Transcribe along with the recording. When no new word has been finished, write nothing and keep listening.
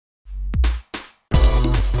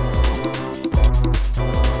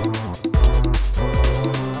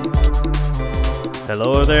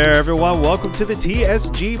Hello there, everyone. Welcome to the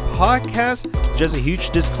TSG podcast. Just a huge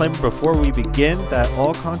disclaimer before we begin that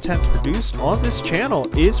all content produced on this channel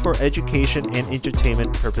is for education and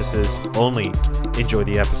entertainment purposes only. Enjoy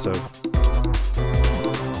the episode.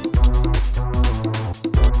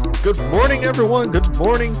 Good morning, everyone. Good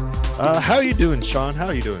morning. How are you doing, Sean? How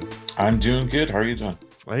are you doing? I'm doing good. How are you doing?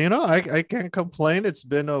 Well, I can't complain. It's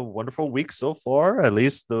been a wonderful week so far, at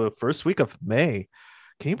least the first week of May.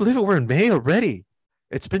 Can you believe it? We're in May already.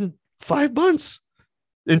 It's been 5 months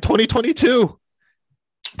in 2022.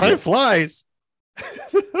 Time flies.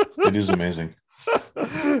 It is amazing.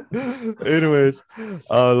 Anyways,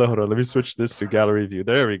 hold on. Let me switch this to gallery view.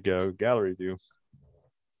 There we go. Gallery view.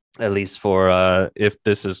 At least for if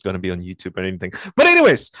this is going to be on YouTube or anything. But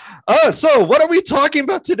anyways, so what are we talking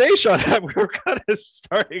about today, Sean? We're kind of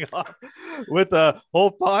starting off with a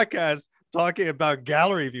whole podcast talking about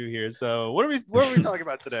gallery view here. So what are we talking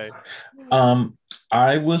about today?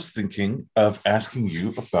 I was thinking of asking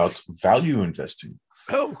you about value investing.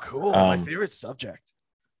 Oh, cool. My favorite subject.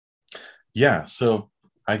 Yeah. So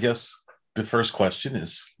I guess the first question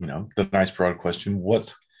is, the nice broad question.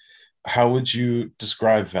 How would you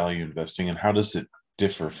describe value investing and how does it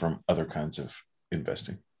differ from other kinds of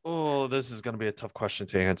investing? Oh, this is going to be a tough question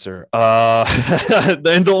to answer. And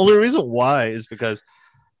the only reason why is because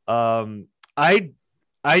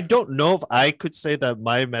I don't know if I could say that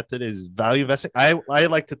my method is value investing. I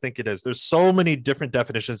like to think it is. There's so many different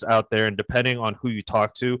definitions out there, and depending on who you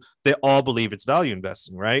talk to, they all believe it's value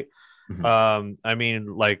investing, right? Mm-hmm. I mean,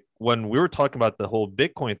 like when we were talking about the whole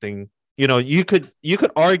Bitcoin thing, you could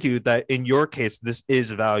argue that in your case, this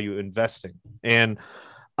is value investing. And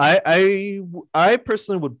I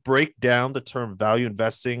personally would break down the term value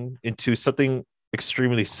investing into something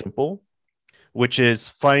extremely simple, which is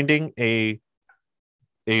finding a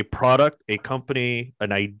product, a company,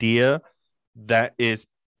 an idea that is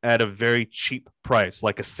at a very cheap price,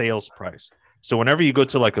 like a sales price. So whenever you go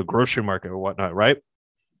to like a grocery market or whatnot, right?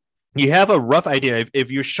 You have a rough idea.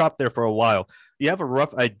 If you shop there for a while, you have a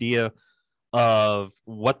rough idea of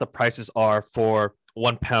what the prices are for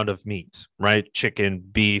 1 pound of meat, right? Chicken,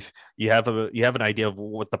 beef. You have an idea of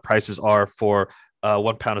what the prices are for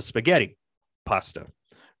 1 pound of spaghetti, pasta,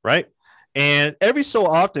 right? And every so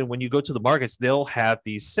often when you go to the markets, they'll have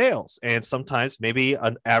these sales. And sometimes maybe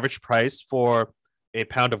an average price for a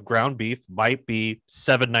pound of ground beef might be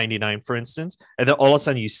 $7.99, for instance. And then all of a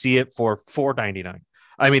sudden you see it for $4.99.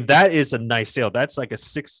 I mean, that is a nice sale. That's like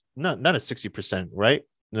not a 60%, right?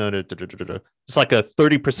 No. It's like a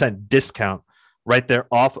 30% discount right there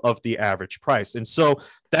off of the average price. And so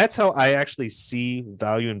that's how I actually see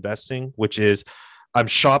value investing, which is I'm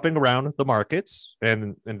shopping around the markets.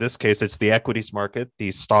 And in this case, it's the equities market, the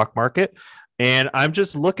stock market. And I'm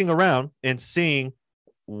just looking around and seeing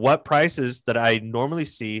what prices that I normally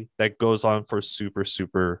see that goes on for super,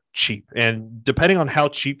 super cheap. And depending on how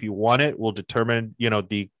cheap you want it will determine,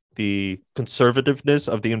 the conservativeness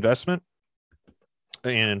of the investment.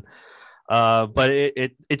 And but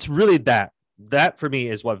it's really that for me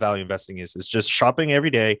is what value investing is. It's just shopping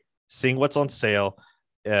every day, seeing what's on sale.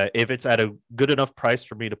 If it's at a good enough price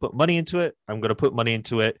for me to put money into it, I'm going to put money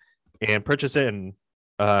into it and purchase it. And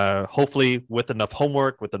hopefully with enough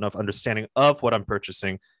homework, with enough understanding of what I'm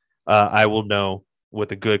purchasing, I will know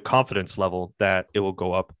with a good confidence level that it will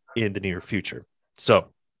go up in the near future. So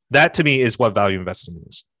that to me is what value investing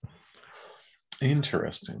is.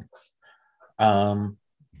 Interesting.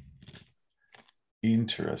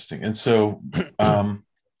 Interesting. And so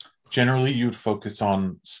generally you'd focus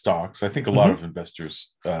on stocks. I think a lot of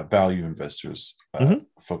investors, value investors,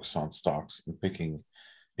 focus on stocks and picking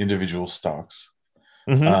individual stocks.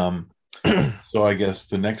 So I guess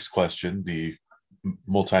the next question, the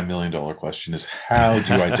multi-million-dollar question, is how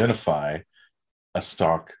do you identify a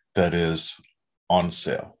stock that is on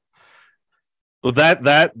sale? Well,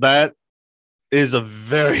 that is a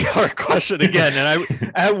very hard question again,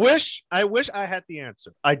 and I wish I had the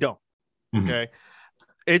answer. I don't. Okay,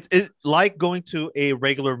 it's like going to a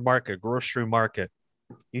regular market, grocery market.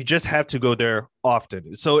 You just have to go there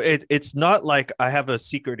often. So it's not like I have a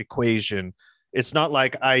secret equation. It's not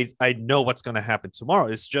like I know what's going to happen tomorrow.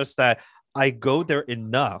 It's just that I go there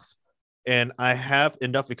enough and I have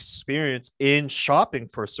enough experience in shopping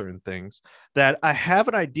for certain things that I have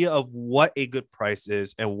an idea of what a good price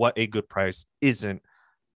is and what a good price isn't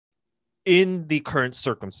in the current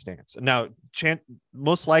circumstance. Now,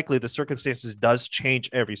 most likely the circumstances does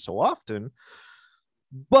change every so often,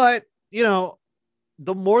 but the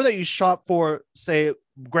more that you shop for, say,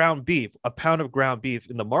 ground beef, a pound of ground beef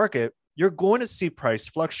in the market, you're going to see price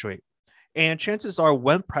fluctuate. And chances are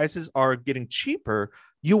when prices are getting cheaper,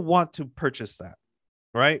 you want to purchase that.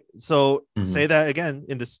 right? So Mhm. say that again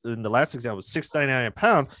in the last example, $6.99 a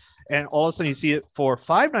pound, and all of a sudden you see it for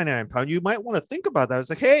 $5.99 a pound. You might want to think about that. It's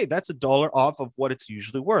like, hey, that's $1 off of what it's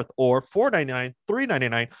usually worth, or $4.99,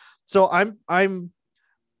 $3.99. So I'm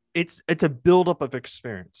it's a buildup of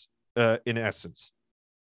experience, in essence.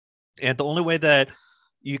 And the only way that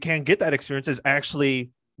you can get that experience is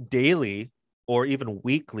actually daily or even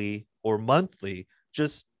weekly or monthly.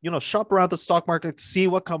 Just, shop around the stock market, see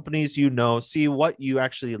what companies see what you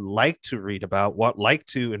actually like to read about, what like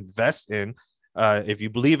to invest in. If you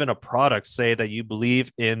believe in a product, say that you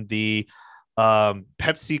believe in the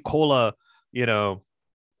Pepsi Cola, you know,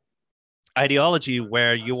 ideology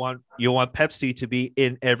where you want Pepsi to be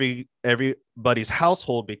in everybody's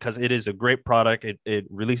household because it is a great product. It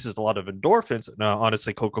releases a lot of endorphins. Now,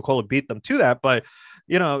 honestly, Coca-Cola beat them to that, but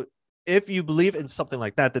you know, if you believe in something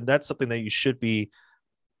like that, then that's something that you should be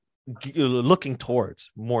looking towards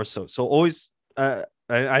more so. So always,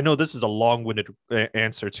 I know this is a long-winded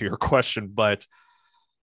answer to your question, but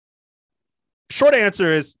short answer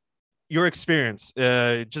is your experience.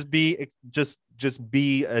 Just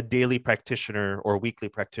be a daily practitioner or weekly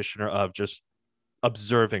practitioner of just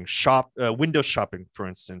observing window shopping, for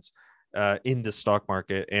instance, in the stock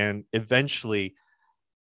market, and eventually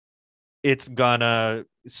it's gonna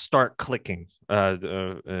start clicking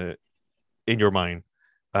in your mind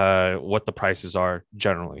what the prices are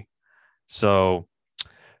generally. So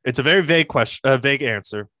it's a very vague question, vague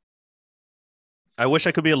answer. I wish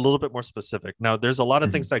I could be a little bit more specific. Now, there's a lot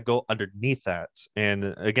of things Mhm. that go underneath that.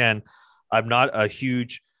 And again, I'm not a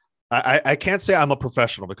huge, I can't say I'm a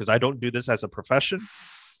professional because I don't do this as a profession.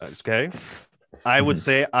 Okay. I would Mhm.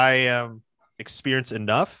 say I am experienced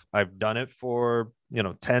enough. I've done it for,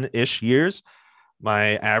 10-ish years.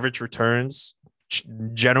 My average returns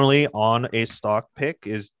generally on a stock pick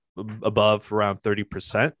is above around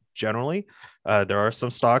 30% generally. There are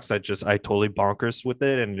some stocks that I totally bonkers with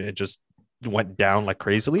it and it just went down like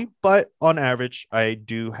crazily. But on average, I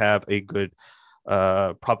do have a good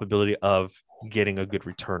probability of getting a good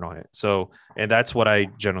return on it. So, and that's what I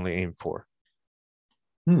generally aim for.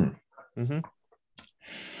 Hmm. Mm-hmm.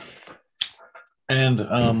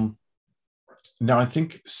 And now I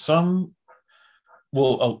think so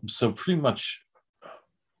pretty much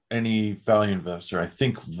any value investor, I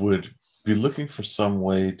think, would be looking for some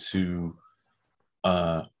way to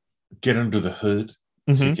uh, get under the hood to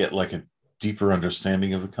Mm-hmm. get like a deeper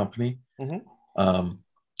understanding of the company. Mm-hmm. Um,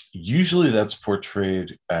 Usually that's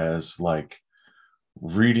portrayed as like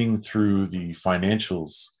reading through the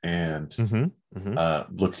financials and Mm-hmm. Mm-hmm. uh,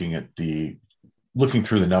 looking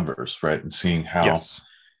through the numbers, right, and seeing Yes.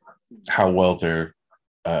 how well they're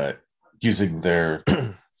uh, using their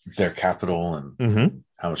capital Mm-hmm. and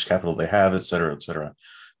how much capital they have, et cetera, et cetera.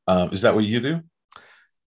 Is that what you do?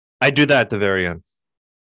 I do that at the very end.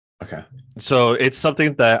 Okay. So it's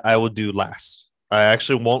something that I will do last. I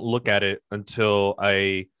actually won't look at it until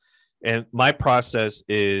and my process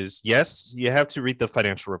is, yes, you have to read the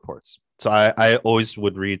financial reports. So I always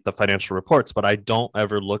would read the financial reports, but I don't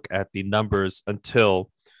ever look at the numbers until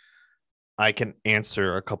I can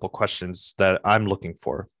answer a couple questions that I'm looking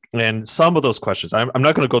for. And some of those questions, I'm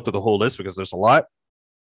not going to go through the whole list because there's a lot,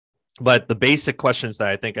 but the basic questions that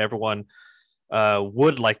I think everyone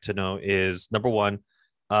would like to know is number one,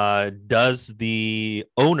 does the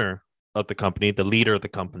owner of the company, the leader of the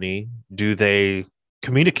company, do they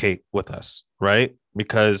communicate with us, right?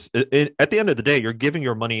 Because at the end of the day, you're giving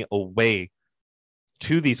your money away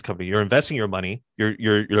to these companies. You're investing your money.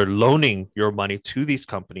 You're loaning your money to these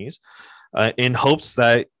companies in hopes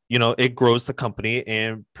that it grows the company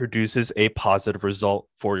and produces a positive result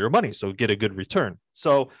for your money. So get a good return.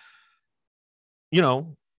 So you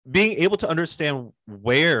know being able to understand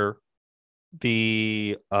where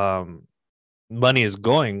the money is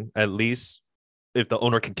going, at least if the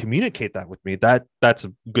owner can communicate that with me, that's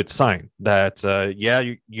a good sign that yeah,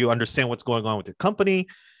 you understand what's going on with your company.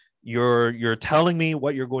 You're telling me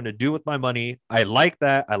what you're going to do with my money. I like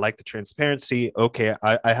that. I like the transparency. Okay,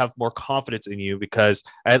 I have more confidence in you because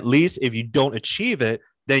at least if you don't achieve it,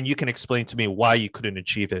 then you can explain to me why you couldn't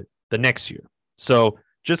achieve it the next year. So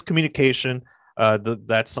just communication.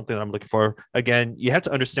 That's something that I'm looking for. Again, you have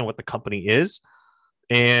to understand what the company is,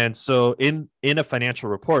 and so in a financial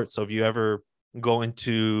report. So if you ever go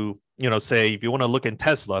into, say if you want to look in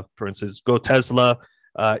Tesla, for instance, go Tesla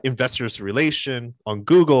investors relation on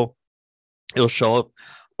Google. It'll show up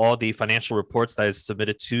all the financial reports that is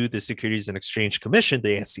submitted to the Securities and Exchange Commission,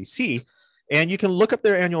 the SEC, and you can look up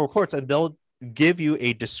their annual reports, and they'll give you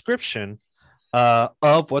a description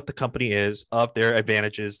of what the company is, of their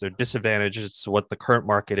advantages, their disadvantages, what the current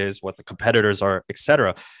market is, what the competitors are,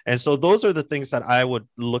 etc. And so those are the things that I would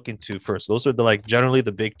look into first. Those are the like generally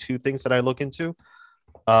the big two things that I look into.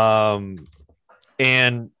 Um,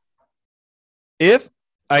 and if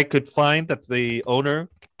I could find that the owner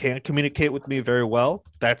can communicate with me very well,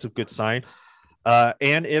 that's a good sign.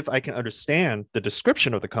 And if I can understand the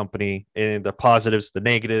description of the company and the positives, the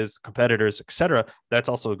negatives, the competitors, etc., that's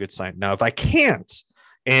also a good sign. Now, if I can't,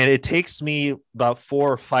 and it takes me about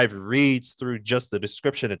 4 or 5 reads through just the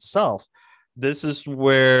description itself, this is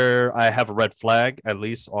where I have a red flag, at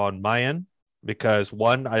least on my end, because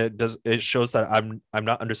one, it shows that I'm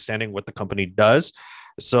not understanding what the company does.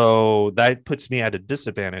 So that puts me at a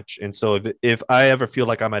disadvantage. And so if I ever feel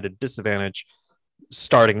like I'm at a disadvantage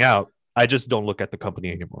starting out, I just don't look at the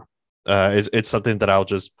company anymore. It's something that I'll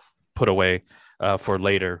just put away for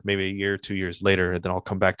later, maybe a year, 2 years later, and then I'll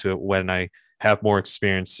come back to it when I have more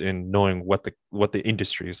experience in knowing what the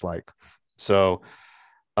industry is like. So,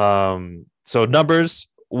 so numbers.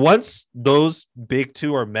 Once those big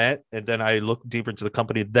two are met, and then I look deeper into the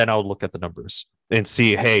company, then I'll look at the numbers and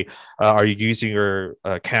see, hey, are you using your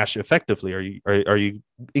cash effectively? Are you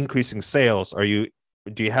increasing sales? Do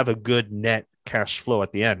you have a good net cash flow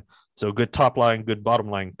at the end? So good top line, good bottom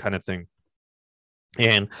line kind of thing.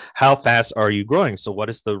 And how fast are you growing? So what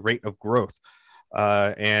is the rate of growth?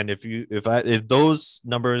 And if those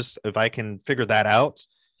numbers, if I can figure that out,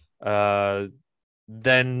 uh,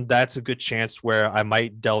 then that's a good chance where I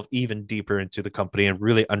might delve even deeper into the company and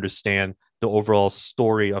really understand the overall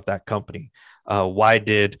story of that company. Why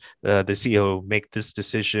did the CEO make this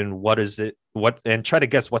decision? What is it? And try to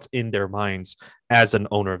guess what's in their minds as an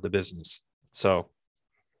owner of the business. So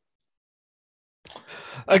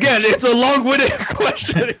again, it's a long-winded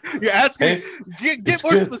question. You're asking me, get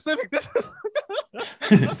more good. Specific. This is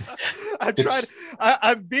I'm trying.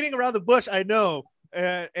 I'm beating around the bush. I know,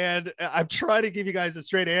 and I'm trying to give you guys a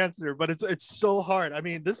straight answer, but it's so hard. I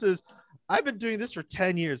mean, I've been doing this for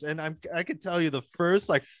 10 years, and I can tell you the first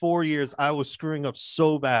like 4 years I was screwing up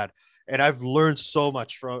so bad, and I've learned so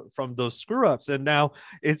much from those screw ups, and now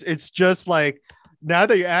it's just like now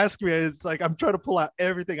that you ask me, it's like I'm trying to pull out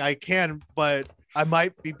everything I can, but I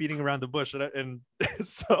might be beating around the bush, and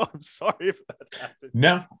so I'm sorry if that happened.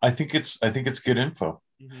 No, I think it's good info.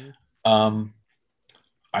 Mm-hmm.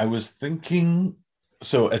 I was thinking.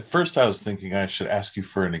 So at first, I was thinking I should ask you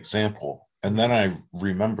for an example, and then I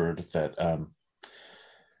remembered that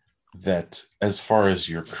that as far as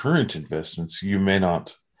your current investments, you may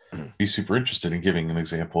not be super interested in giving an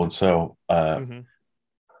example, and so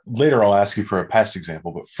later I'll ask you for a past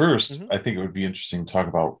example. But first, I think it would be interesting to talk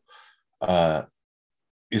about.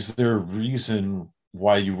 Is there a reason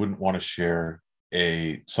why you wouldn't want to share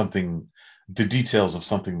the details of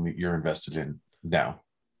something that you're invested in now?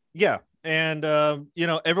 Yeah. And,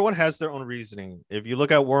 everyone has their own reasoning. If you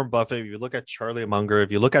look at Warren Buffett, if you look at Charlie Munger, if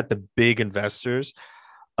you look at the big investors,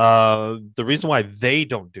 the reason why they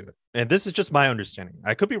don't do it, and this is just my understanding,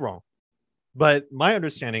 I could be wrong, but my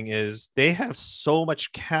understanding is they have so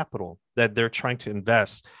much capital that they're trying to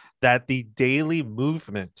invest that the daily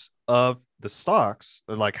movement of the stocks,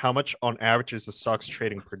 like how much on average is the stocks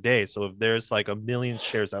trading per day. So if there's like 1 million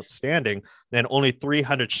shares outstanding, then only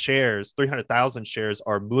 300,000 shares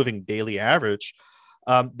are moving daily average.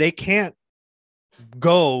 They can't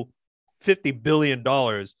go $50 billion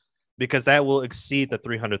because that will exceed the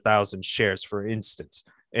 300,000 shares, for instance.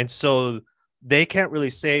 And so they can't really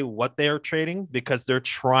say what they're trading because they're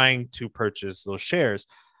trying to purchase those shares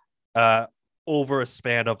over a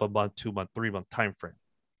span of a month, 2 month, 3 month time frame.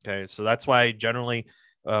 Okay, so that's why generally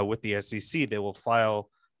with the SEC, they will file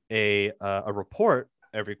a report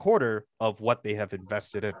every quarter of what they have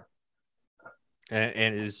invested in.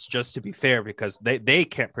 And it's just to be fair because they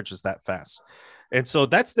can't purchase that fast. And so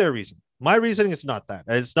that's their reason. My reasoning is not that.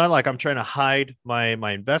 It's not like I'm trying to hide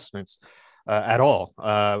my investments at all.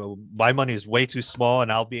 My money is way too small,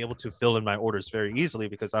 and I'll be able to fill in my orders very easily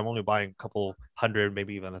because I'm only buying a couple hundred,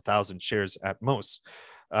 maybe even 1,000 shares at most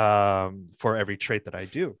for every trade that I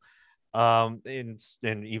do, and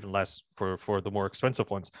even less for the more expensive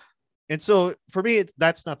ones. And so for me,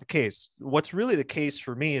 that's not the case. What's really the case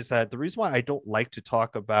for me is that the reason why I don't like to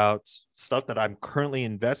talk about stuff that I'm currently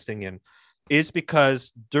investing in is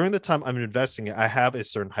because during the time I'm investing in, I have a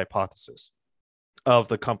certain hypothesis of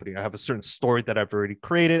the company. I have a certain story that I've already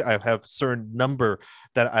created. I have a certain number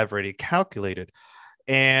that I've already calculated.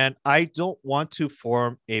 And I don't want to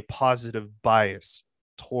form a positive bias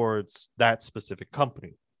towards that specific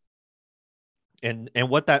company. And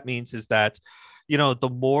what that means is that, the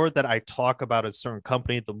more that I talk about a certain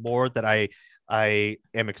company, the more that I I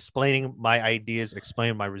am explaining my ideas,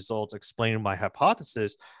 explaining my results, explaining my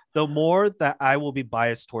hypothesis, the more that I will be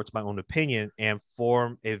biased towards my own opinion and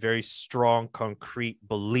form a very strong, concrete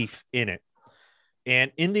belief in it.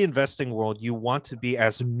 And in the investing world, you want to be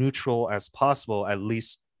as neutral as possible, at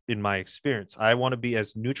least in my experience. I want to be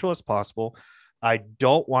as neutral as possible. I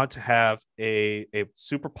don't want to have a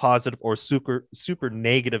super positive or super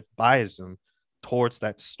negative bias towards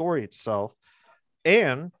that story itself.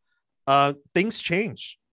 And things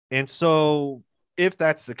change. And so if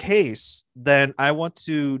that's the case, then I want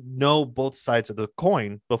to know both sides of the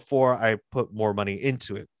coin before I put more money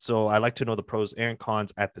into it. So I like to know the pros and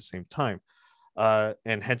cons at the same time.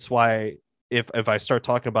 And hence why if I start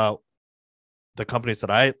talking about the companies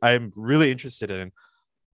that I'm really interested in,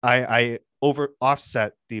 I over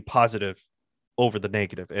offset the positive over the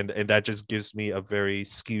negative, and that just gives me a very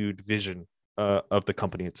skewed vision of the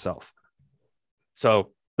company itself.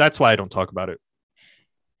 So that's why I don't talk about it.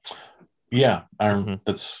 Yeah, Mm-hmm.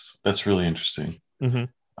 that's really interesting. Mm-hmm.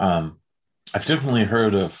 Um, I've definitely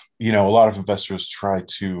heard of, a lot of investors try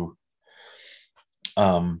to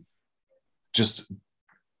um, just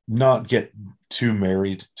not get too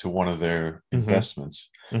married to one of their Mm-hmm. investments,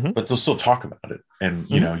 Mm-hmm. but they'll still talk about it. And,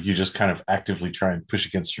 Mm-hmm. you just kind of actively try and push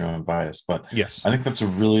against your own bias. But Yes. I think that's a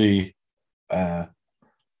really, uh,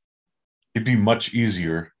 it'd be much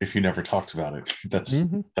easier if you never talked about it.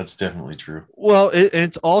 Mm-hmm. That's definitely true. Well,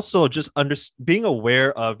 it's also just being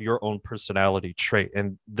aware of your own personality trait,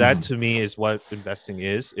 and that Mm-hmm. to me is what investing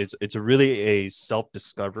is. It's really a self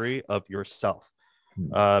discovery of yourself.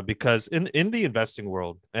 Because in the investing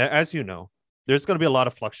world, as you know, there's going to be a lot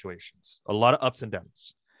of fluctuations, a lot of ups and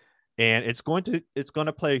downs, and it's going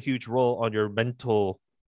to play a huge role on your mental,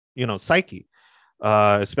 psyche,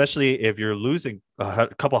 especially if you're losing a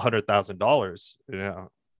couple $100,000,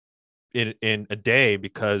 in a day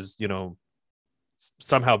because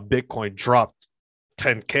somehow Bitcoin dropped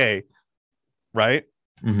 10K, right?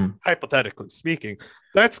 Mm-hmm. Hypothetically speaking,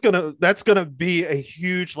 that's gonna be a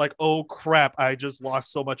huge, like, oh crap, I just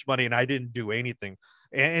lost so much money and I didn't do anything,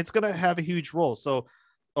 and it's gonna have a huge role. So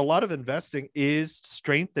a lot of investing is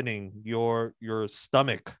strengthening your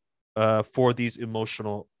stomach for these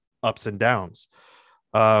emotional ups and downs.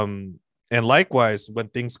 um and likewise, when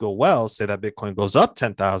things go well, say that Bitcoin goes up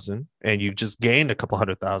 10,000 and you just gained a couple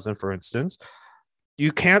 100,000, for instance,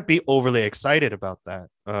 you can't be overly excited about that,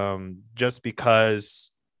 just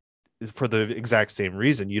because, for the exact same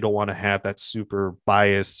reason, you don't want to have that super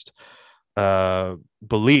biased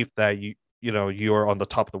belief that you're on the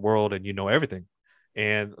top of the world and you know everything.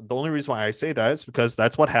 And the only reason why I say that is because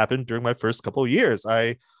that's what happened during my first couple of years.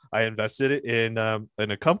 I invested in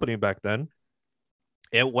a company back then.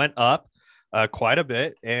 It went up quite a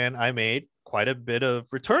bit, and I made quite a bit of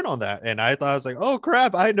return on that. And I thought, I was like, oh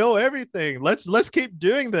crap, I know everything. Let's keep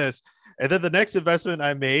doing this. And then the next investment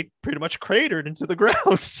I made pretty much cratered into the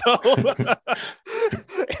ground. So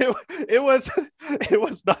it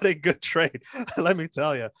was not a good trade, let me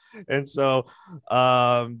tell you. And so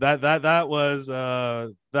that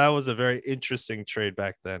was a very interesting trade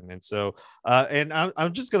back then. And so and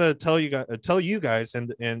I'm just gonna tell you guys,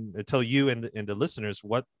 and tell you and the listeners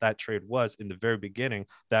what that trade was in the very beginning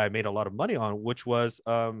that I made a lot of money on, which was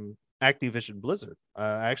Activision Blizzard.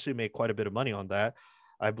 I actually made quite a bit of money on that.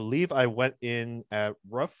 I believe I went in at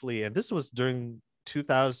roughly, and this was during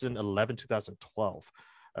 2011, 2012.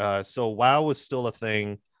 So WoW was still a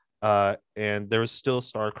thing, and there was still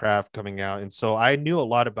StarCraft coming out. And so I knew a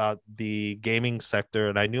lot about the gaming sector,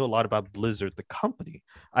 and I knew a lot about Blizzard, the company.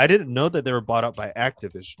 I didn't know that they were bought up by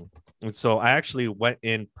Activision. And so I actually went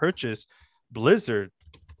in, purchased Blizzard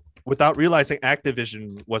without realizing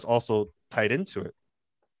Activision was also tied into it.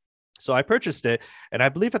 So I purchased it, and I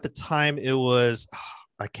believe at the time it was,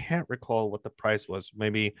 I can't recall what the price was.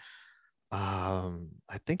 Maybe I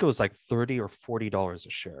think it was like $30 or $40 a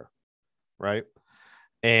share, right?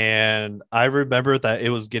 And I remember that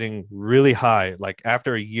it was getting really high. Like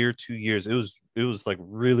after a year, 2 years, it was like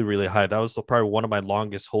really really high. That was probably one of my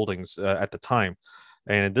longest holdings at the time,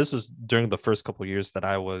 and this was during the first couple of years that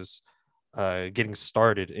I was getting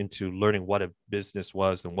started into learning what a business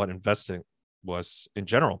was and what investing was in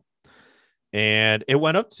general. And it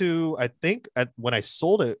went up to, I think when I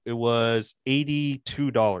sold it, it was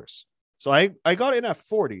 $82. So I got in at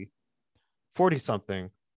 40 something,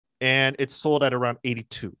 and it sold at around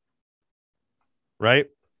 82, right?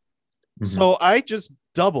 Mm-hmm. So I just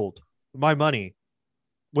doubled my money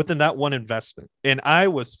within that one investment. And I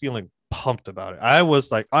was feeling pumped about it. I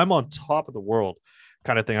was like, I'm on top of the world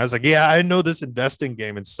kind of thing. I was like, yeah, I know this investing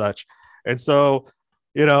game and such. And so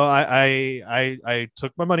I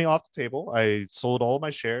took my money off the table. I sold all my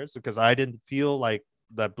shares because I didn't feel like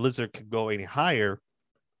that Blizzard could go any higher.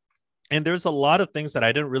 And there's a lot of things that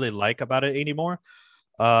I didn't really like about it anymore.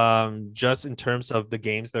 Just in terms of the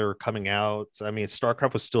games that were coming out. I mean,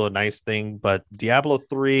 StarCraft was still a nice thing, but Diablo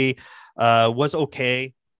 3 was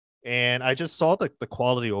okay. And I just saw that the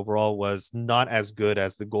quality overall was not as good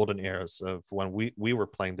as the golden eras of when we were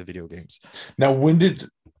playing the video games. Now, when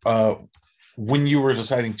you were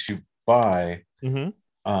deciding to buy,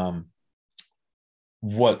 um,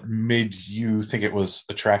 what made you think it was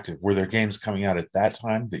attractive? Were there games coming out at that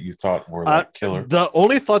time that you thought were like killer? The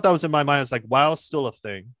only thought that was in my mind is like, WoW's still a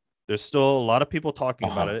thing. There's still a lot of people talking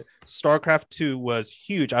about it. StarCraft 2 was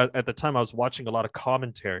huge. At the time, I was watching a lot of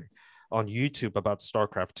commentary on YouTube about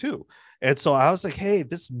StarCraft 2. And so I was like, hey,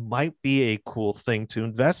 this might be a cool thing to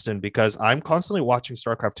invest in because I'm constantly watching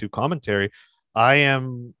StarCraft 2 commentary. I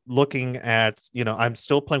am looking at, I'm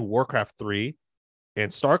still playing Warcraft 3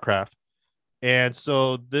 and StarCraft. And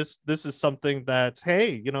so this is something that,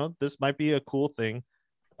 hey, this might be a cool thing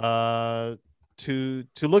to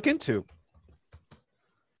look into.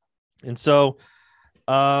 And so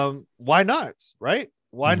why not, right?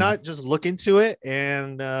 Why not just look into it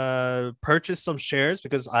and purchase some shares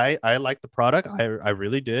because I like the product. I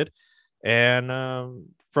really did. And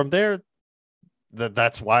from there,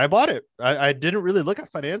 that's why I bought it. I didn't really look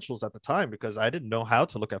at financials at the time because I didn't know how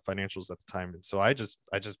to look at financials at the time. And so I just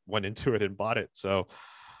went into it and bought it. So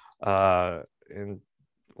and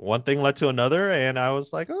one thing led to another, and I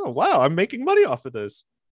was like, oh wow, I'm making money off of this.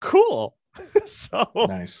 Cool. So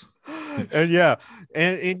nice. And yeah,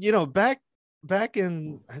 and back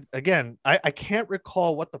in, again, I can't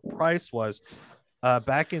recall what the price was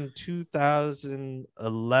back in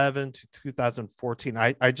 2011 to 2014.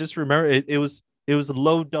 I just remember it was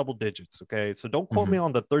low double digits. Okay, so don't quote me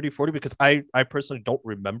on the 30-40 because I personally don't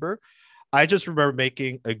remember. I just remember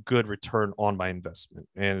making a good return on my investment,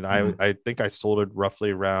 and I think I sold it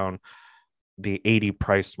roughly around the 80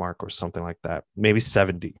 price mark or something like that, maybe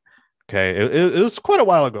 70. Okay, it was quite a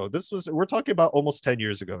while ago. We're talking about almost 10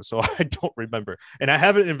 years ago, so I don't remember, and I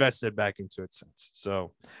haven't invested back into it since.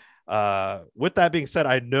 So with that being said,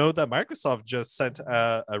 I know that Microsoft just sent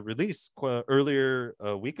a release earlier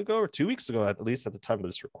a week ago or 2 weeks ago, at least at the time of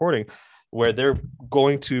this recording, where they're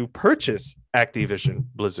going to purchase Activision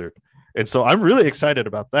Blizzard. And so I'm really excited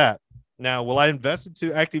about that. Now, will I invest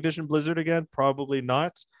into Activision Blizzard again? Probably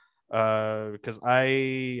not, because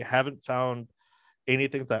I haven't found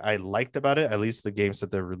anything that I liked about it, at least the games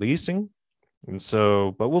that they're releasing. And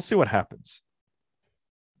so, but we'll see what happens.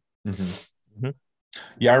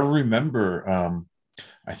 Yeah, I remember,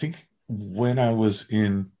 I think when I was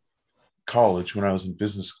in college, when I was in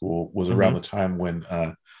business school, was around the time when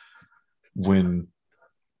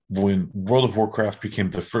World of Warcraft became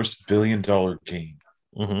the first $1 billion game.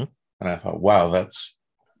 And I thought, wow, that's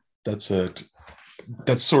sort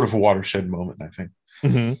of a watershed moment, I think.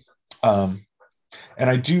 And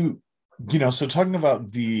I do, so talking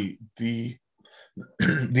about the the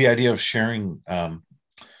idea of sharing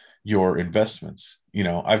your investments,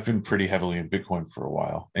 I've been pretty heavily in Bitcoin for a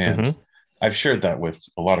while, and I've shared that with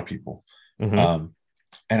a lot of people. And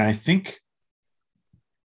I think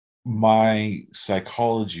my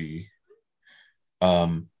psychology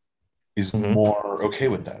is more okay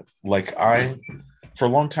with that. Like for a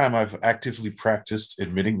long time, I've actively practiced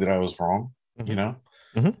admitting that I was wrong,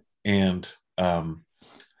 and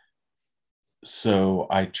so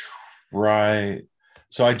I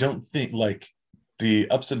don't think, like, the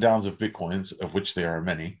ups and downs of Bitcoins, of which there are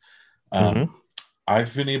many,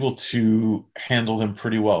 I've been able to handle them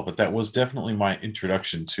pretty well, but that was definitely my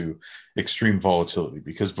introduction to extreme volatility,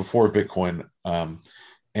 because before Bitcoin,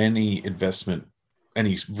 any investment,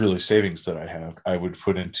 any really savings that I have, I would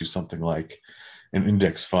put into something like an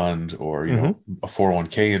index fund or, a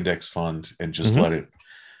 401k index fund, and just let it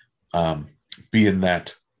be in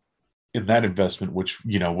that investment, which,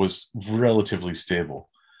 was relatively stable.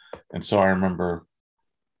 And so I remember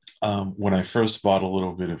when I first bought a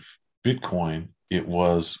little bit of Bitcoin, it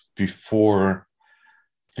was before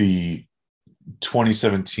the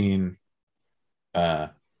 2017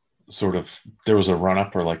 sort of, there was a run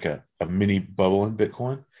up, or like a mini bubble in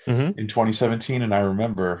Bitcoin in 2017. And I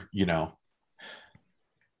remember,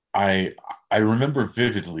 I remember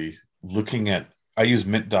vividly looking at, I use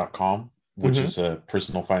mint.com, which is a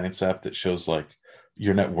personal finance app that shows like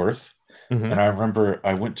your net worth. And I remember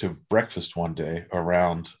I went to breakfast one day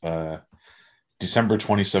around December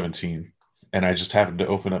 2017, and I just happened to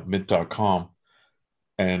open up mint.com,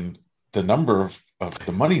 and the number of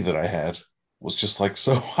the money that I had was just like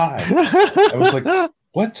so high. I was like,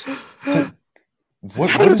 what? How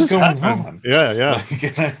what did is this going happen? on? Yeah, yeah. Like,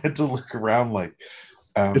 and I had to look around like,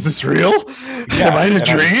 Is um, this real? Am I yeah, in a and I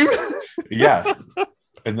dream? yeah,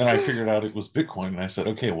 and then I figured out it was Bitcoin, and I said,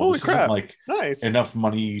 okay, well, Holy this isn't crap. like Nice. enough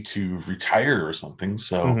money to retire or something.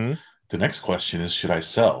 So Mm-hmm. the next question is, should I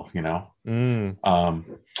sell? Mm, Um,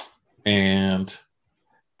 and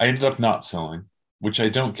I ended up not selling, which I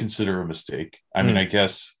don't consider a mistake. I mean, mm, I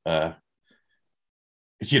guess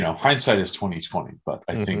hindsight is 2020, but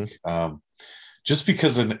I mm-hmm. think just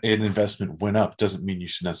because an investment went up doesn't mean you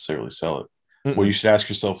should necessarily sell it. What Mm-mm. you should ask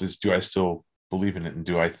yourself is, do I still believe in it, and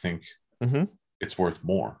do I think Mm-hmm. it's worth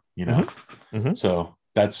more? Mm-hmm. Mm-hmm. So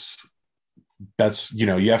that's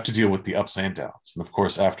you have to deal with the ups and downs. And of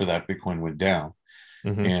course, after that, Bitcoin went down,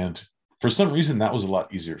 Mm-hmm. and for some reason that was a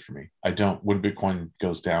lot easier for me. I don't When Bitcoin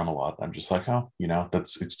goes down a lot, I'm just like, oh,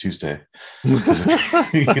 it's Tuesday, because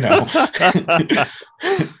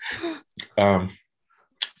um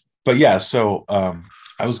but yeah, so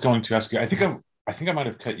I was going to ask you, I think I might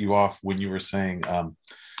have cut you off when you were saying,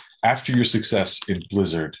 after your success in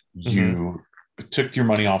Blizzard, Mm-hmm. you took your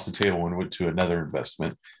money off the table and went to another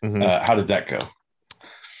investment. Mm-hmm. How did that go?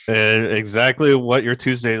 Exactly what your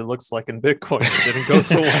Tuesday looks like in Bitcoin. It didn't go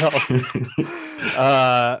so well.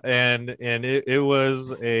 And it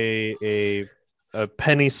was a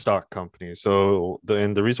penny stock company. So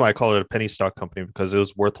the reason why I call it a penny stock company, because it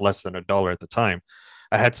was worth less than $1 at the time.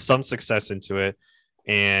 I had some success into it,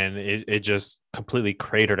 and it just completely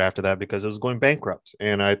cratered after that because it was going bankrupt.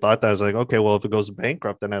 And I thought that I was like, okay, well, if it goes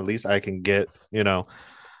bankrupt, then at least I can get,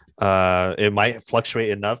 it might fluctuate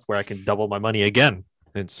enough where I can double my money again.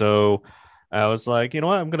 And so I was like, you know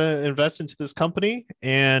what, I'm gonna invest into this company,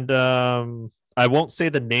 and I won't say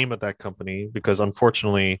the name of that company because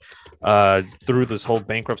unfortunately, through this whole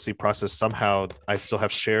bankruptcy process, somehow I still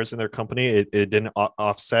have shares in their company. It didn't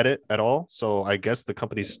offset it at all, so I guess the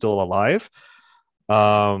company's still alive.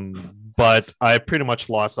 But I pretty much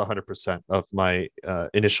lost 100% of my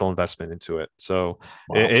initial investment into it. So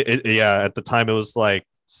Wow. yeah, at the time it was like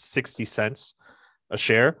 60 cents a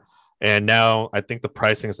share, and now I think the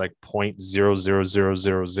pricing is like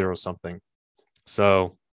 0.00000 something.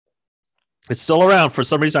 So it's still around. For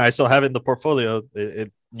some reason I still have it in the portfolio.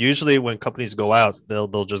 It usually, when companies go out,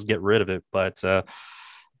 they'll just get rid of it, but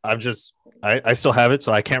I'm just I still have it,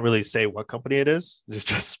 so I can't really say what company it is,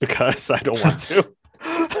 just because I don't want to.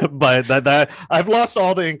 But that I've lost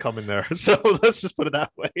all the income in there, so let's just put it that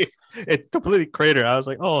way. It completely cratered. I was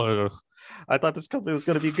like, oh, I thought this company was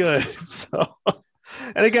going to be good. So,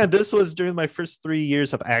 and again, this was during my first 3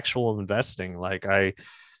 years of actual investing. Like I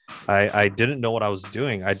didn't know what I was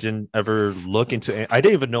doing. I didn't ever look into. I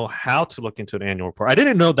didn't even know how to look into an annual report. I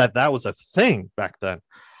didn't know that that was a thing back then.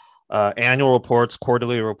 Annual reports,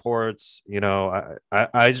 quarterly reports.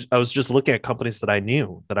 I was just looking at companies that I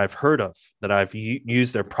knew, that I've heard of, that I've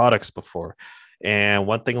used their products before, and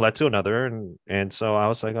one thing led to another, and so I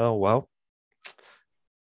was like, oh well,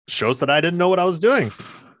 shows that I didn't know what I was doing.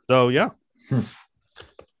 So yeah.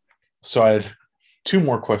 So I had two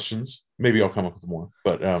more questions. Maybe I'll come up with more,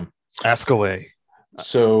 but Ask away.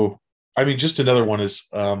 so I mean, just another one is,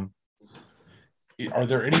 are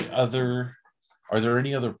there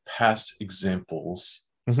any other past examples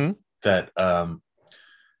Mm-hmm. that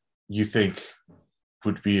you think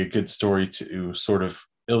would be a good story to sort of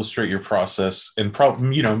illustrate your process, and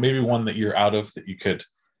probably, maybe one that you're out of that you could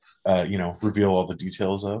reveal all the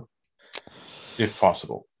details of, if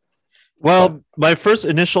possible. But Well, my first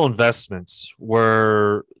initial investments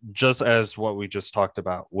were just as what we just talked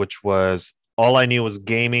about, which was all I knew was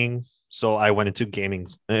gaming. So I went into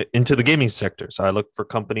the gaming sector. So I looked for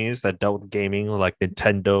companies that dealt with gaming, like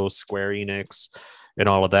Nintendo, Square Enix, and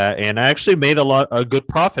all of that. And I actually made a good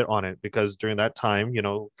profit on it because during that time,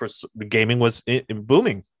 for gaming was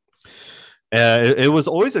booming. It was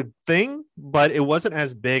always a thing, but it wasn't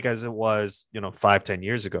as big as it was, 5, 10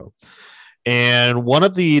 years ago. And one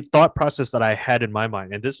of the thought process that I had in my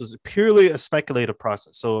mind, and this was purely a speculative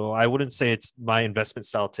process, so I wouldn't say it's my investment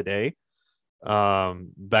style today.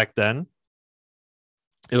 Back then,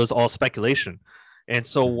 it was all speculation. And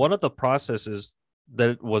so one of the processes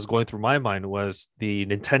that was going through my mind was the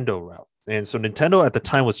Nintendo route. And so Nintendo at the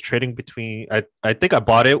time was trading between, I think I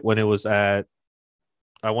bought it when it was at,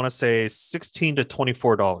 I want to say $16 to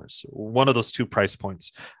 $24, one of those two price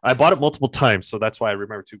points. I bought it multiple times, so that's why I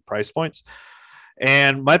remember two price points.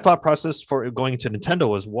 And my thought process for going to Nintendo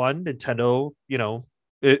was, one, Nintendo,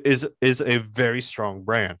 is a very strong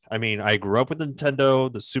brand. I mean, I grew up with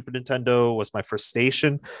Nintendo. The Super Nintendo was my first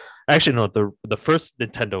station. Actually, no, the first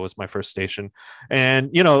Nintendo was my first station.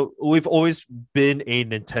 And we've always been a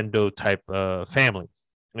Nintendo type family.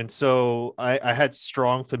 And so I had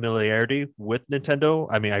strong familiarity with Nintendo.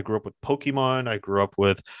 I mean, I grew up with Pokemon. I grew up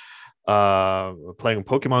with playing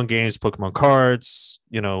Pokemon games, Pokemon cards,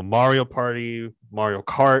 Mario Party, Mario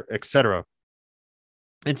Kart, etc.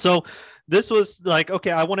 And so this was like,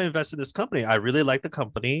 okay, I want to invest in this company. I really like the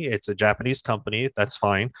company. It's a Japanese company. That's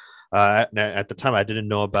fine. At the time, I didn't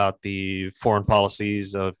know about the foreign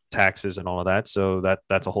policies of taxes and all of that. So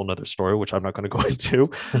that's a whole nother story, which I'm not going to go into.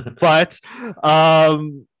 But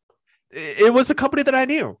um, it was a company that I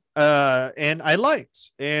knew and I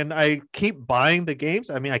liked, and I keep buying the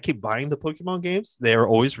games. I mean, I keep buying the Pokemon games. They're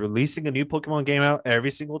always releasing a new Pokemon game out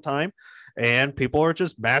every single time, and people are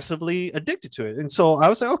just massively addicted to it. And so I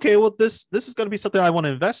was like, okay, well, this is going to be something I want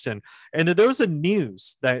to invest in. And then there was a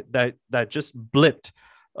news that just blipped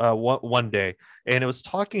one day, and it was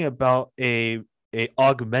talking about a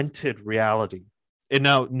augmented reality. And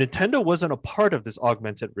now Nintendo wasn't a part of this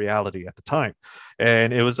augmented reality at the time,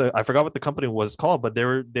 and it was I forgot what the company was called, but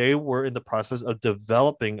they were in the process of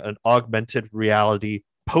developing an augmented reality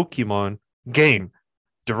Pokemon game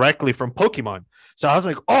directly from Pokemon. So I was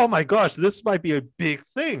like, oh my gosh, this might be a big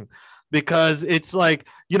thing, because it's like,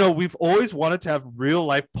 we've always wanted to have real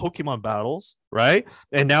life Pokemon battles, right?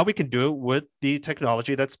 And now we can do it with the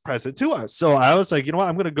technology that's present to us. So I was like, you know what,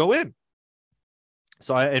 I'm going to go in.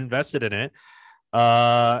 So I invested in it.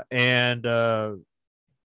 And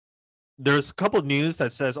there's a couple of news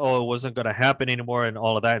that says, oh, it wasn't going to happen anymore and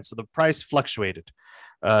all of that. And so the price fluctuated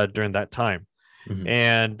during that time. Mm-hmm.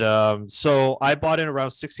 And so I bought in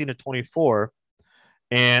around 16 to 24,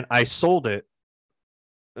 and I sold it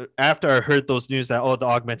after I heard those news that, oh, the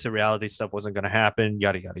augmented reality stuff wasn't going to happen,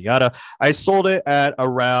 yada, yada, yada. I sold it at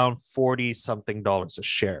around $40 something a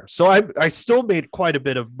share. So I still made quite a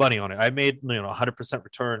bit of money on it. I made 100%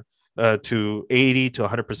 return to 80 to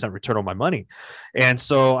 100% return on my money. And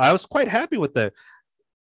so I was quite happy with it.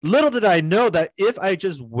 Little did I know that if I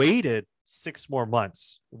just waited 6 more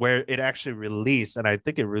months where it actually released, and I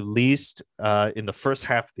think it released in the first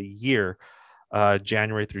half of the year,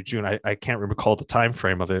 January through June. I can't recall the time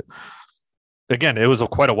frame of it. Again, it was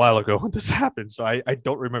quite a while ago when this happened, so I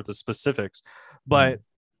don't remember the specifics. But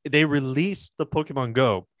they released the Pokemon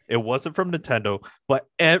Go. It wasn't from Nintendo, but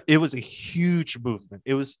it was a huge movement.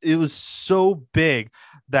 It was so big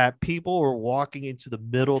that people were walking into the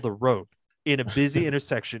middle of the road in a busy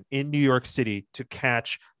intersection in New York City to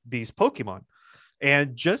catch these Pokemon.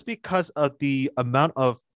 And just because of the amount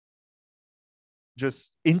of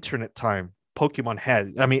just internet time Pokemon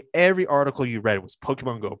had, I mean, every article you read was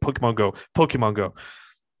Pokemon Go, Pokemon Go, Pokemon Go.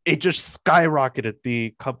 It just skyrocketed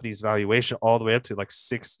the company's valuation all the way up to like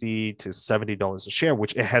 $60 to $70 a share,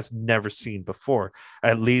 which it has never seen before,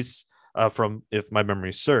 at least from, if my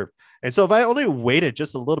memory served. And so if I only waited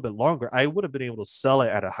just a little bit longer, I would have been able to sell it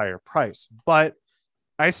at a higher price, but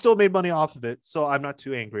I still made money off of it. So I'm not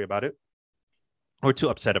too angry about it or too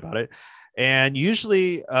upset about it. And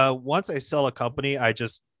usually once I sell a company, I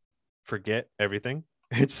just forget everything.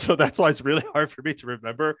 And so that's why it's really hard for me to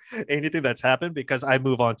remember anything that's happened, because I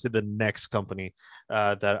move on to the next company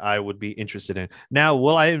that I would be interested in. Now,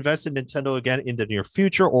 will I invest in Nintendo again in the near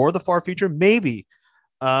future or the far future? Maybe.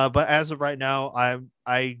 But as of right now,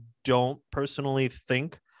 I don't personally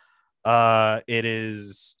think it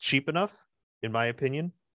is cheap enough, in my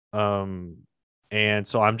opinion. And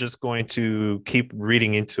so I'm just going to keep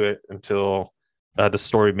reading into it until the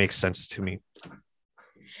story makes sense to me.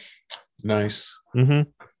 Nice.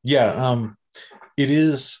 Mm-hmm. Yeah. It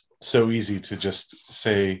is so easy to just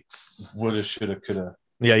say woulda, shoulda, coulda.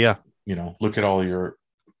 Yeah. Look at all your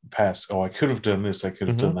past. Oh, I could have done this. I could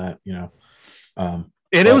have done that. And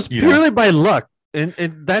it was purely by luck. And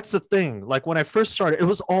that's the thing. Like when I first started, it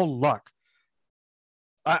was all luck.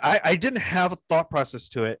 I didn't have a thought process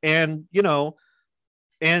to it. And,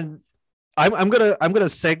 and I'm gonna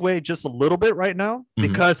segue just a little bit right now,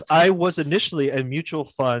 because I was initially a mutual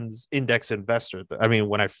funds index investor. I mean,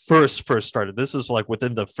 when I first started, this is like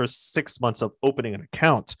within the first 6 months of opening an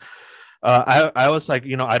account. I was like,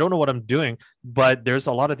 I don't know what I'm doing, but there's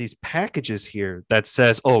a lot of these packages here that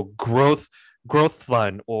says, oh, growth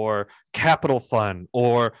fund or capital fund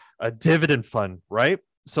or a dividend fund, right?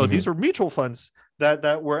 So these are mutual funds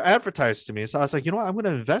that were advertised to me. So I was like, I'm going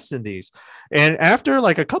to invest in these. And after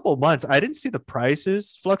like a couple of months, I didn't see the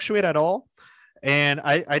prices fluctuate at all. And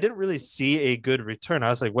I didn't really see a good return. I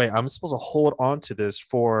was like, wait, I'm supposed to hold on to this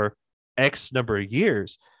for X number of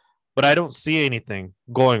years, but I don't see anything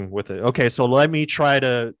going with it. Okay, so let me try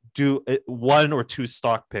to do 1 or 2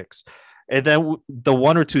 stock picks. And then the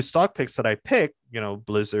 1 or 2 stock picks that I picked,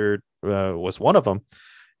 Blizzard was one of them.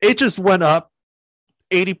 It just went up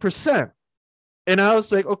 80%. And I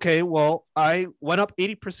was like, okay, well, I went up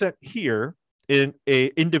 80% here in a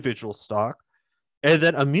individual stock, and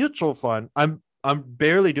then a mutual fund. I'm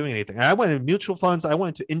barely doing anything. I went into mutual funds, I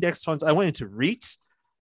went into index funds, I went into REITs.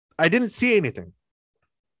 I didn't see anything.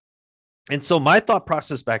 And so my thought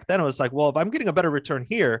process back then was like, well, if I'm getting a better return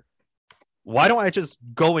here, why don't I just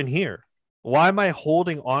go in here? Why am I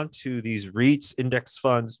holding on to these REITs, index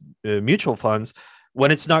funds, mutual funds when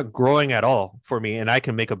it's not growing at all for me and I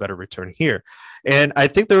can make a better return here? And I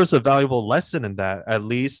think there was a valuable lesson in that, at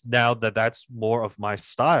least now that that's more of my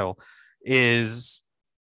style, is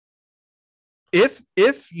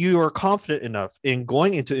if you are confident enough in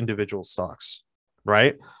going into individual stocks,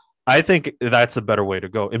 right? I think that's a better way to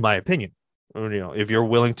go, in my opinion. If you're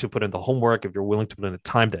willing to put in the homework, if you're willing to put in the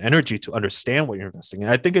time, the energy to understand what you're investing in,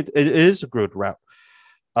 I think it is a good route.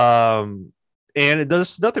 Um, and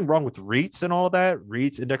there's nothing wrong with REITs and all of that,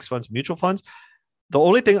 REITs, index funds, mutual funds. The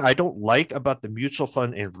only thing I don't like about the mutual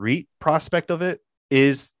fund and REIT prospect of it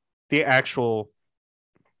is the actual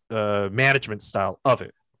management style of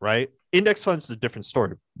it, right? Index funds is a different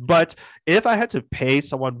story. But if I had to pay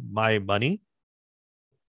someone my money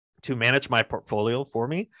to manage my portfolio for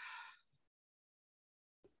me,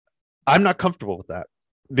 I'm not comfortable with that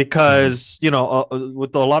Mm-hmm. because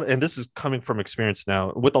with a lot and this is coming from experience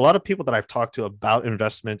now, with a lot of people that I've talked to about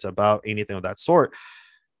investments, about anything of that sort,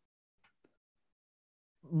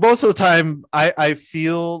 most of the time I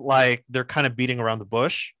feel like they're kind of beating around the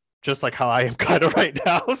bush, just like how I am kind of right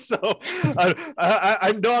now. So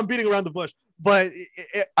I know I'm beating around the bush, but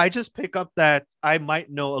I just pick up that I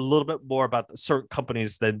might know a little bit more about certain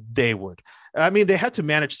companies than they would. I mean, they had to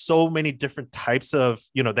manage so many different types of,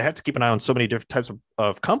 they had to keep an eye on so many different types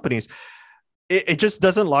of companies. It just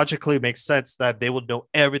doesn't logically make sense that they would know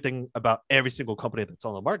everything about every single company that's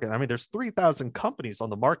on the market. I mean, there's 3,000 companies on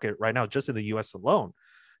the market right now, just in the US alone,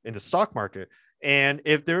 in the stock market. And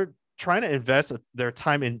if they're trying to invest their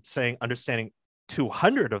time in saying understanding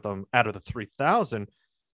 200 of them out of the 3,000,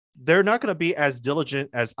 they're not going to be as diligent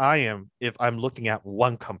as I am if I'm looking at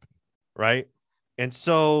one company, right? And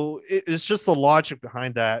so it's just the logic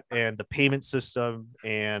behind that, and the payment system,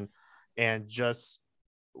 and just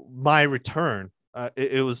my return.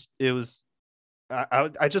 It was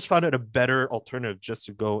I just found it a better alternative just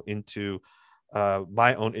to go into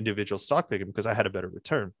my own individual stock picking because I had a better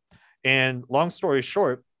return. And long story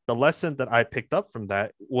short, the lesson that I picked up from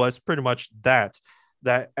that was pretty much that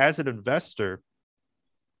as an investor,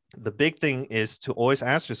 the big thing is to always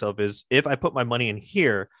ask yourself is, if I put my money in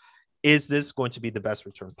here, is this going to be the best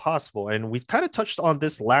return possible? And we kind of touched on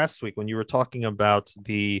this last week when you were talking about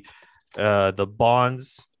the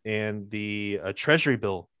bonds and the treasury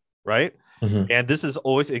bill, right? Mm-hmm. And this is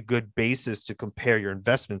always a good basis to compare your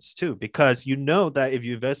investments to, because you know that if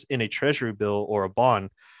you invest in a treasury bill or a bond,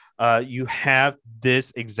 you have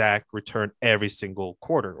this exact return every single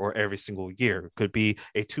quarter or every single year. It could be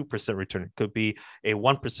a 2% return, it could be a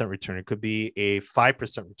 1% return, it could be a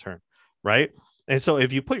 5% return, right? And so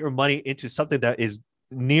if you put your money into something that is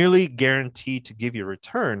nearly guaranteed to give you a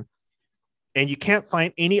return, and you can't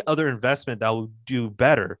find any other investment that will do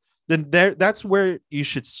better, then that's where you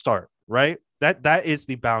should start, right? That is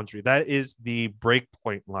the boundary. That is the break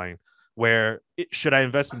point line where should I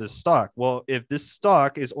invest in this stock? Well, if this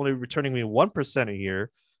stock is only returning me 1% a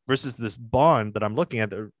year versus this bond that I'm looking at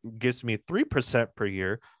that gives me 3% per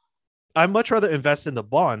year, I'd much rather invest in the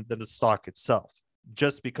bond than the stock itself,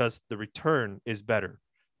 just because the return is better,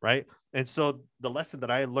 right? And so the lesson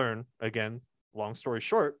that I learned, again, long story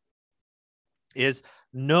short, is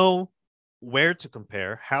know where to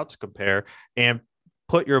compare, how to compare, and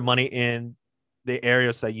put your money in the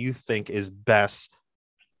areas that you think is best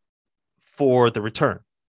for the return.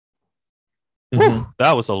 Whew, Mm-hmm.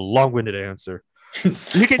 that was a long-winded answer. You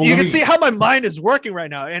can Well, you let can see me. how my mind is working right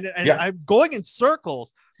now, and Yeah. I'm going in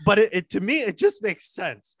circles, but it to me it just makes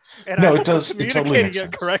sense, and I No, it hope I'm does. It totally communicating makes it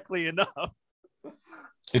sense. correctly enough.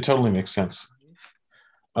 It totally makes sense.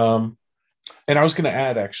 Um, and I was going to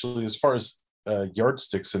add, actually, as far as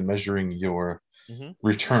yardsticks and measuring your Mm-hmm,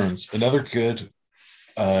 returns, another good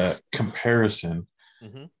comparison,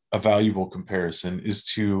 mm-hmm, a valuable comparison, is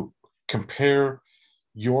to compare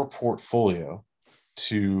your portfolio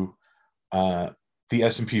to uh, the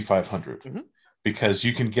S&P 500, mm-hmm. because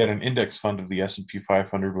you can get an index fund of the S&P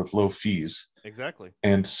 500 with low fees. Exactly.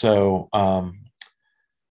 And so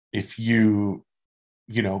if you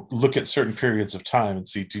look at certain periods of time and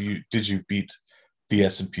see, did you beat the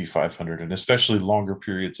S&P 500, and especially longer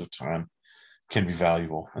periods of time can be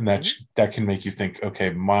valuable, and Mm-hmm. that can make you think, okay,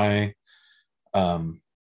 um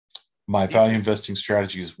my value Thesis. investing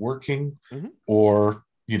strategy is working, Mm-hmm. or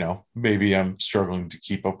maybe I'm struggling to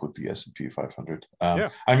keep up with the S&P 500. Yeah.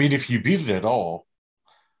 I mean, if you beat it at all,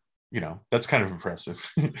 that's kind of impressive.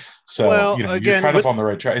 So, Well, you're again, kind of with on the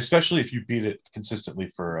right track, especially if you beat it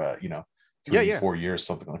consistently for, yeah, three, yeah. 4 years,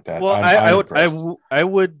 something like that. Well, I'm impressed. I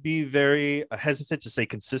would be very hesitant to say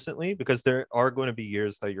consistently because there are going to be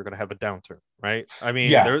years that you're going to have a downturn, right? I mean,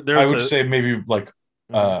 Yeah, I there's would a say maybe like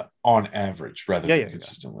mhm. on average rather Yeah, than yeah, yeah,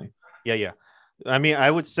 consistently. yeah, yeah. I mean, I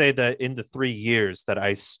would say that in the 3 years that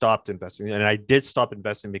I stopped investing, and I did stop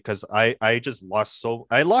investing because I just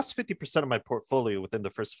I lost 50% of my portfolio within the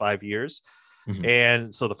first 5 years. Mhm.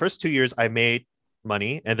 And so the first 2 years I made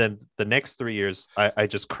money, and then the next 3 years I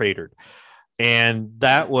just cratered. And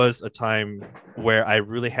that was a time where I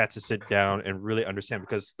really had to sit down and really understand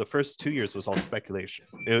because the first 2 years was all speculation.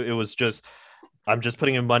 It was just I'm just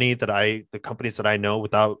putting in money that the companies that I know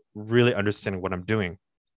without really understanding what I'm doing.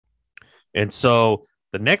 And so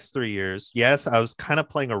the next 3 years, yes, I was kind of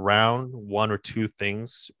playing around one or two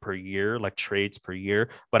things per year, like trades per year,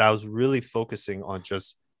 but I was really focusing on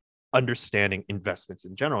just understanding investments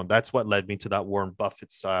in general. And that's what led me to that Warren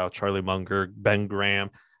Buffett style, Charlie Munger, Ben Graham,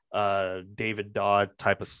 David Dodd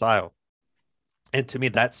type of style. And to me,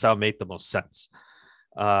 that style made the most sense.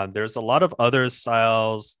 There's a lot of other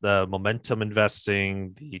styles, the momentum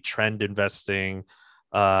investing, the trend investing,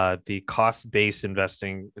 the cost based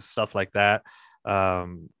investing, stuff like that.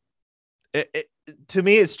 Um, it, it, to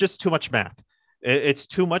me, it's just too much math. It's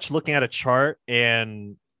too much looking at a chart.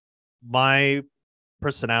 And my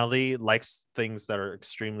personality likes things that are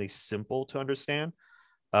extremely simple to understand.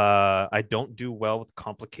 I don't do well with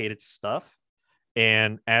complicated stuff.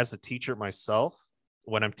 And as a teacher myself,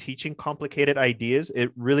 when I'm teaching complicated ideas,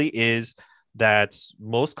 it really is that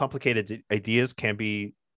most complicated ideas can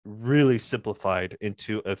be really simplified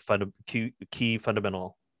into key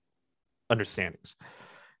fundamental understandings.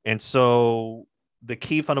 And so the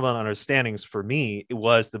key fundamental understandings for me it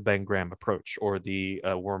was the Ben Graham approach or the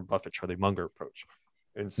Warren Buffett, Charlie Munger approach.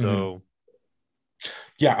 And Mhm. so,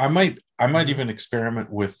 Yeah, I might mhm, even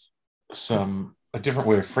experiment with a different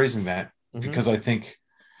way of phrasing that, mhm, because I think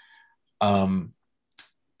um,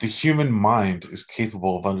 the human mind is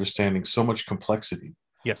capable of understanding so much complexity.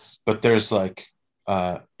 yes, But there's like,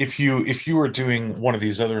 if you were doing one of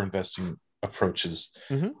these other investing approaches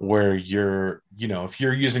mhm, where if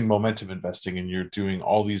you're using momentum investing and you're doing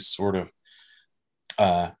all these sort of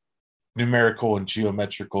uh, numerical and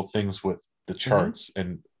geometrical things with the mhm, charts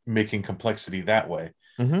and making complexity that way,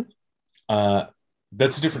 mhm, uh,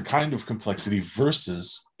 that's a different kind of complexity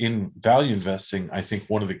versus in value investing. I think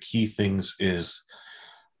one of the key things is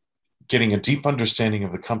getting a deep understanding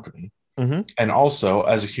of the company. mhm, And also,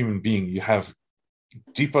 as a human being, you have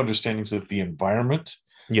deep understandings of the environment,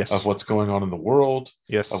 of yes, what's going on in the world, of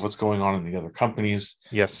yes, what's going on in the other companies.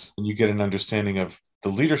 yes, And you get an understanding of the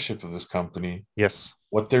leadership of this company, yes,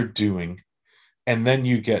 what they're doing, and then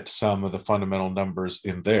you get some of the fundamental numbers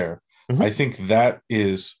in there. mhm, I think that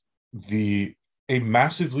is the a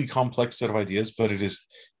massively complex set of ideas, but it is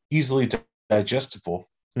easily digestible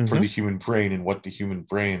for mhm. the human brain and what the human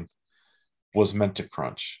brain was meant to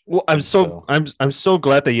crunch. Well, And so, I'm so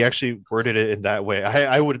glad that you actually worded it in that way.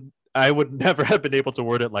 I would never have been able to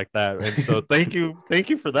word it like that. And so thank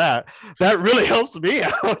you for that. That really helps me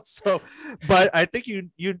out. So, but I think you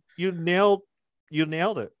nailed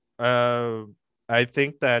it. I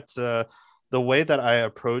think that the way that I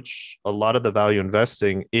approach a lot of the value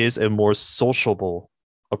investing is a more sociable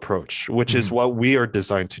approach, which is mhm, what we are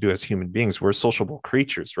designed to do as human beings. We're sociable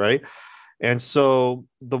creatures, right? And so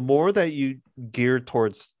the more that you gear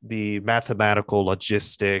towards the mathematical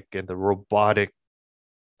logistic and the robotic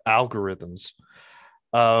algorithms,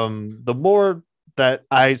 the more that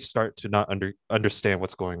I start to not understand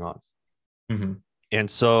what's going on. mhm. And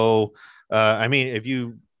so, I mean, if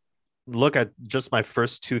you look at just my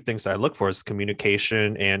first two things that I look for is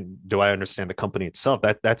communication and do I understand the company itself?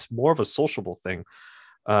 That's more of a sociable thing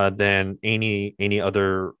than any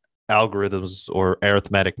other algorithms or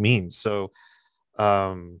arithmetic means. So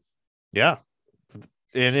yeah,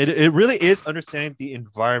 and it really is understanding the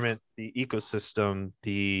environment, the ecosystem,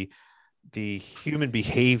 the human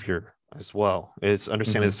behavior as well. It's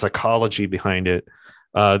understanding the Mhm. psychology behind it.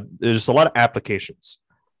 There's a lot of applications.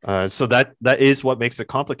 So that is what makes it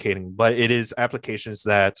complicating, but it is applications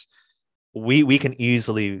that we can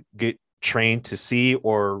easily get trained to see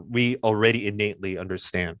or we already innately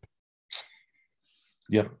understand.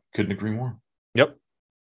 Yep, couldn't agree more. Yep.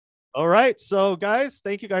 All right. So, guys,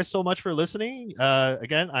 thank you guys so much for listening.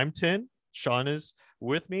 Again, I'm Tin. Sean is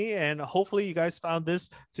with me, and hopefully, you guys found this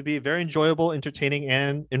to be very enjoyable, entertaining,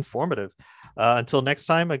 and informative. Until next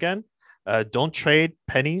time, again, Don't trade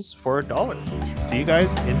pennies for a dollar. See you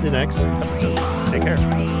guys in the next episode. Take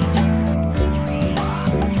care.